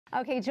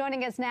Okay,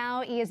 joining us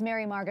now is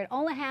Mary Margaret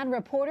Olohan,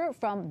 reporter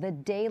from the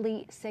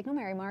Daily Signal.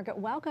 Mary Margaret,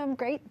 welcome.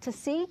 Great to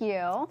see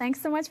you.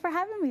 Thanks so much for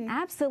having me.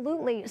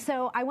 Absolutely.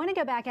 So I want to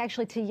go back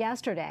actually to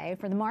yesterday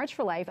for the March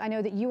for Life. I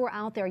know that you were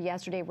out there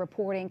yesterday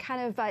reporting.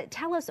 Kind of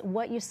tell us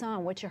what you saw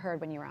and what you heard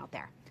when you were out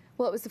there.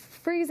 Well, it was a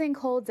freezing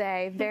cold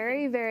day,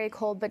 very, very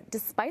cold, but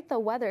despite the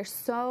weather,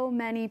 so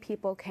many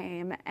people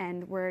came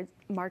and were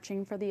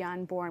marching for the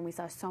unborn. We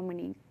saw so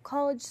many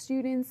college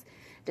students.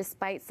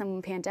 Despite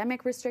some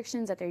pandemic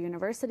restrictions at their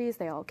universities,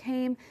 they all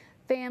came.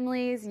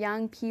 Families,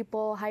 young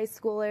people, high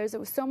schoolers. It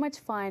was so much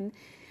fun.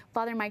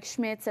 Father Mike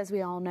Schmitz, as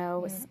we all know,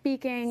 was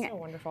speaking. So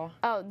wonderful.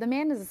 Oh, the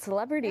man is a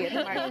celebrity at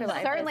the March for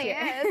Life. Certainly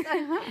is.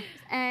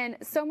 And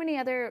so many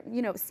other,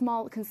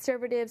 small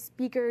conservative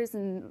speakers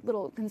and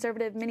little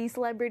conservative mini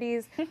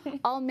celebrities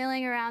all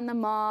milling around the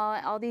mall,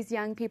 all these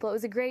young people. It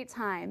was a great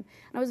time.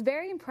 And I was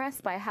very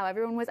impressed by how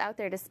everyone was out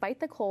there despite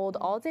the cold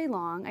all day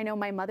long. I know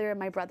my mother and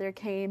my brother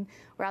came.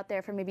 We're out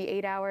there for maybe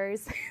 8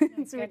 hours.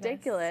 It's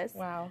ridiculous.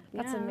 Wow,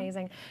 that's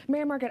amazing.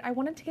 Mary Margaret, I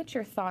wanted to get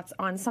your thoughts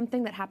on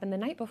something that happened the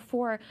night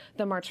before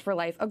the March for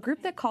Life. A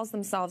group that calls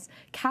themselves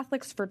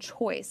Catholics for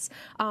Choice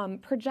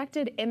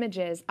projected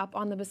images up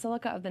on the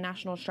Basilica of the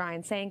National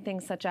Shrine saying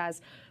things such as,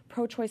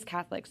 pro-choice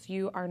Catholics,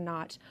 you are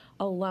not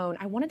alone.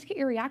 I wanted to get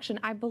your reaction.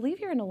 I believe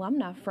you're an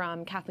alumna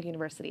from Catholic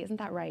University, isn't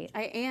that right?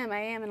 I am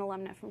an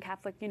alumna from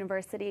Catholic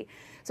University.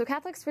 So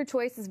Catholics for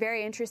Choice is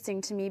very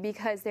interesting to me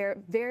because they're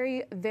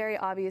very, very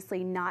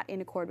obviously not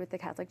in accord with the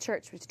Catholic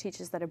Church, which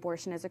teaches that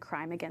abortion is a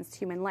crime against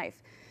human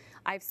life.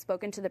 I've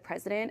spoken to the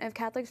president of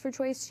Catholics for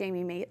Choice,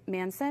 Jamie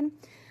Manson.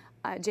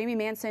 Jamie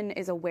Manson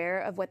is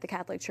aware of what the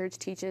Catholic Church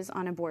teaches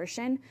on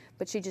abortion,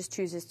 but she just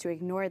chooses to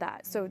ignore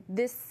that. So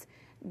this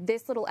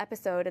little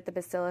episode at the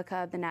Basilica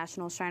of the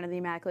National Shrine of the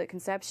Immaculate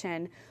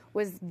Conception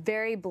was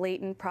very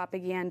blatant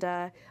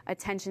propaganda,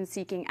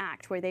 attention-seeking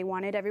act where they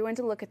wanted everyone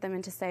to look at them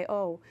and to say,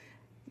 oh,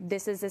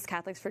 this is this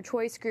Catholics for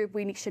Choice group.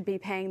 We should be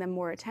paying them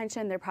more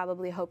attention. They're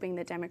probably hoping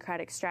that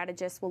Democratic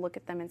strategists will look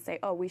at them and say,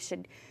 oh, we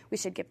should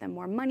give them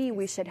more money.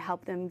 We should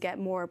help them get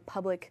more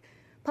public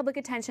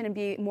attention and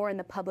be more in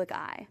the public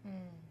eye.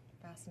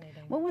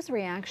 Fascinating. What was the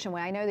reaction?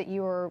 I know that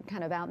you were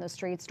kind of out in the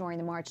streets during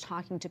the march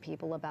talking to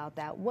people about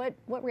that. What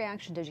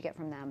reaction did you get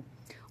from them?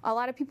 A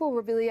lot of people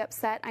were really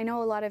upset. I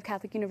know a lot of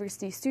Catholic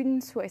University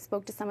students who I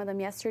spoke to some of them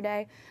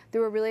yesterday. They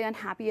were really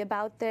unhappy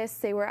about this.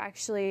 They were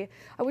actually,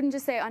 I wouldn't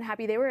just say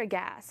unhappy, they were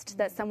aghast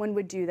that someone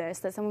would do this,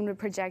 that someone would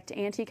project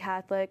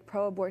anti-Catholic,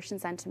 pro-abortion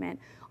sentiment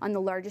on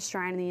the largest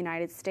shrine in the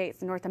United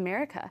States, in North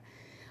America.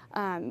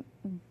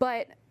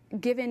 But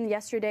given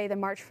yesterday the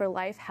March for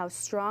Life, how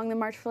strong the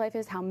March for Life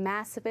is, how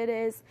massive it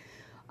is,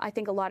 I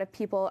think a lot of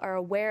people are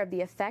aware of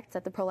the effect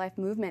that the pro-life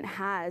movement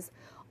has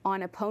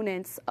on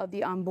opponents of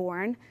the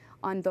unborn,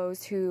 on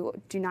those who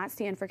do not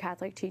stand for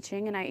Catholic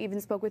teaching. And I even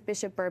spoke with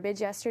Bishop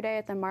Burbidge yesterday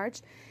at the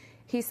march.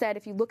 He said,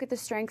 if you look at the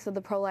strength of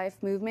the pro-life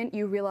movement,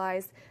 you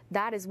realize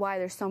that is why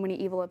there's so many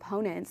evil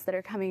opponents that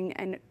are coming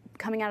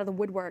out of the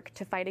woodwork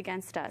to fight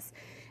against us.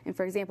 And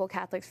for example,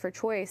 Catholics for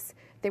Choice,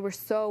 they were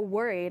so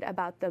worried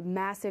about the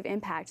massive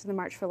impact of the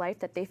March for Life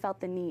that they felt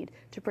the need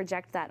to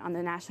project that on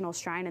the National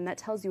Shrine, and that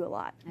tells you a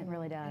lot. It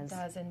really does. It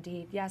does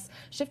indeed, yes.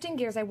 Shifting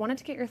gears, I wanted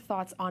to get your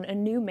thoughts on a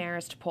new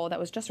Marist poll that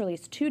was just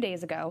released 2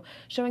 days ago,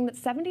 showing that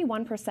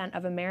 71%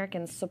 of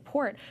Americans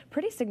support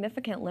pretty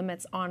significant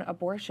limits on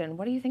abortion.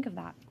 What do you think of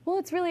that? Well,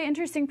 it's really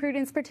interesting,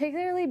 Prudence,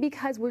 particularly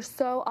because we're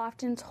so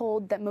often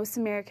told that most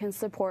Americans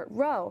support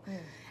Roe.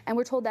 And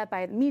we're told that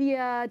by the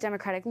media,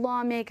 Democratic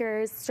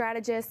lawmakers,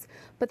 strategists.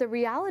 But the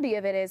reality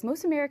of it is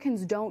most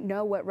Americans don't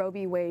know what Roe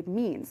v. Wade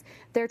means.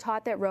 They're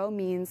taught that Roe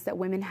means that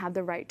women have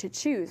the right to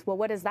choose. Well,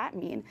 what does that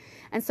mean?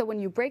 And so when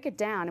you break it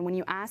down and when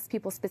you ask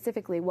people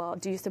specifically, well,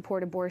 do you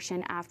support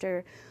abortion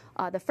after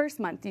the first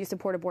month? Do you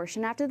support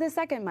abortion after the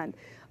second month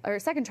or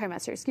second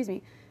trimester, excuse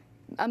me?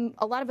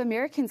 A lot of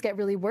Americans get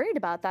really worried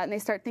about that, and they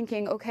start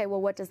thinking, okay, well,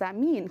 what does that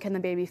mean? Can the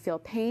baby feel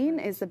pain?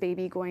 Is the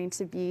baby going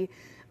to be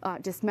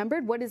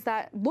dismembered? What does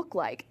that look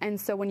like? And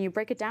so when you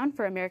break it down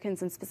for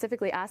Americans and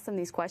specifically ask them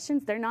these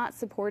questions, they're not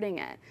supporting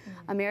it.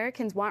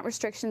 Americans want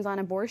restrictions on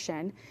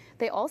abortion.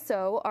 They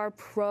also are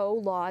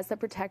pro-laws that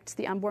protect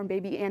the unborn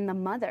baby and the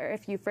mother.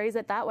 If you phrase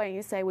it that way and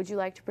you say, would you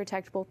like to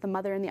protect both the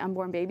mother and the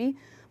unborn baby?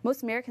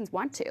 Most Americans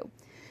want to.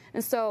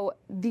 And so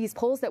these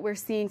polls that we're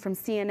seeing from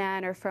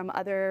CNN or from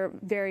other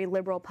very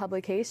liberal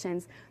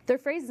publications, they're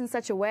phrased in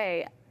such a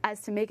way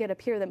as to make it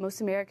appear that most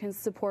Americans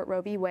support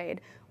Roe v.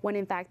 Wade, when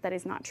in fact that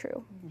is not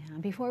true. Yeah.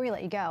 Before we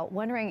let you go,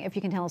 wondering if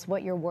you can tell us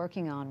what you're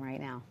working on right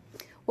now.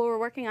 Well, we're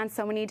working on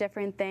so many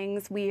different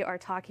things. We are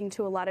talking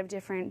to a lot of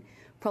different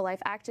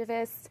pro-life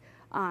activists,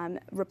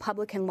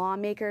 Republican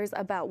lawmakers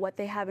about what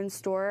they have in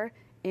store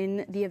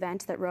in the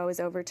event that Roe is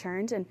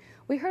overturned. And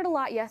we heard a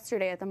lot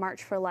yesterday at the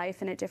March for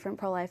Life and at different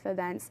pro-life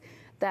events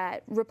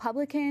that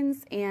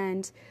Republicans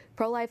and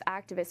pro-life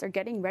activists are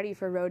getting ready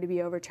for Roe to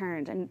be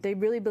overturned. And they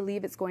really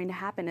believe it's going to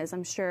happen, as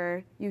I'm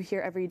sure you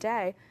hear every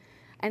day.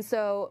 And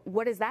so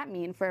what does that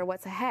mean for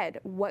what's ahead?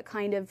 What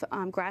kind of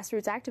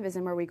grassroots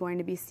activism are we going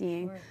to be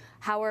seeing? Sure.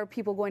 How are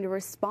people going to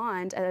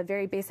respond at a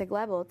very basic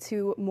level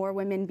to more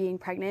women being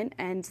pregnant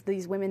and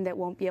these women that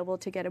won't be able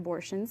to get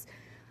abortions?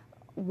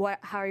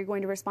 How are you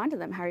going to respond to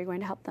them? How are you going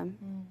to help them?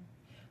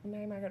 Well,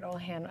 Mary Margaret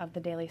Olohan of the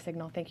Daily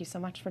Signal, thank you so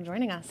much for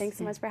joining us. Thanks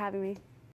so much for having me.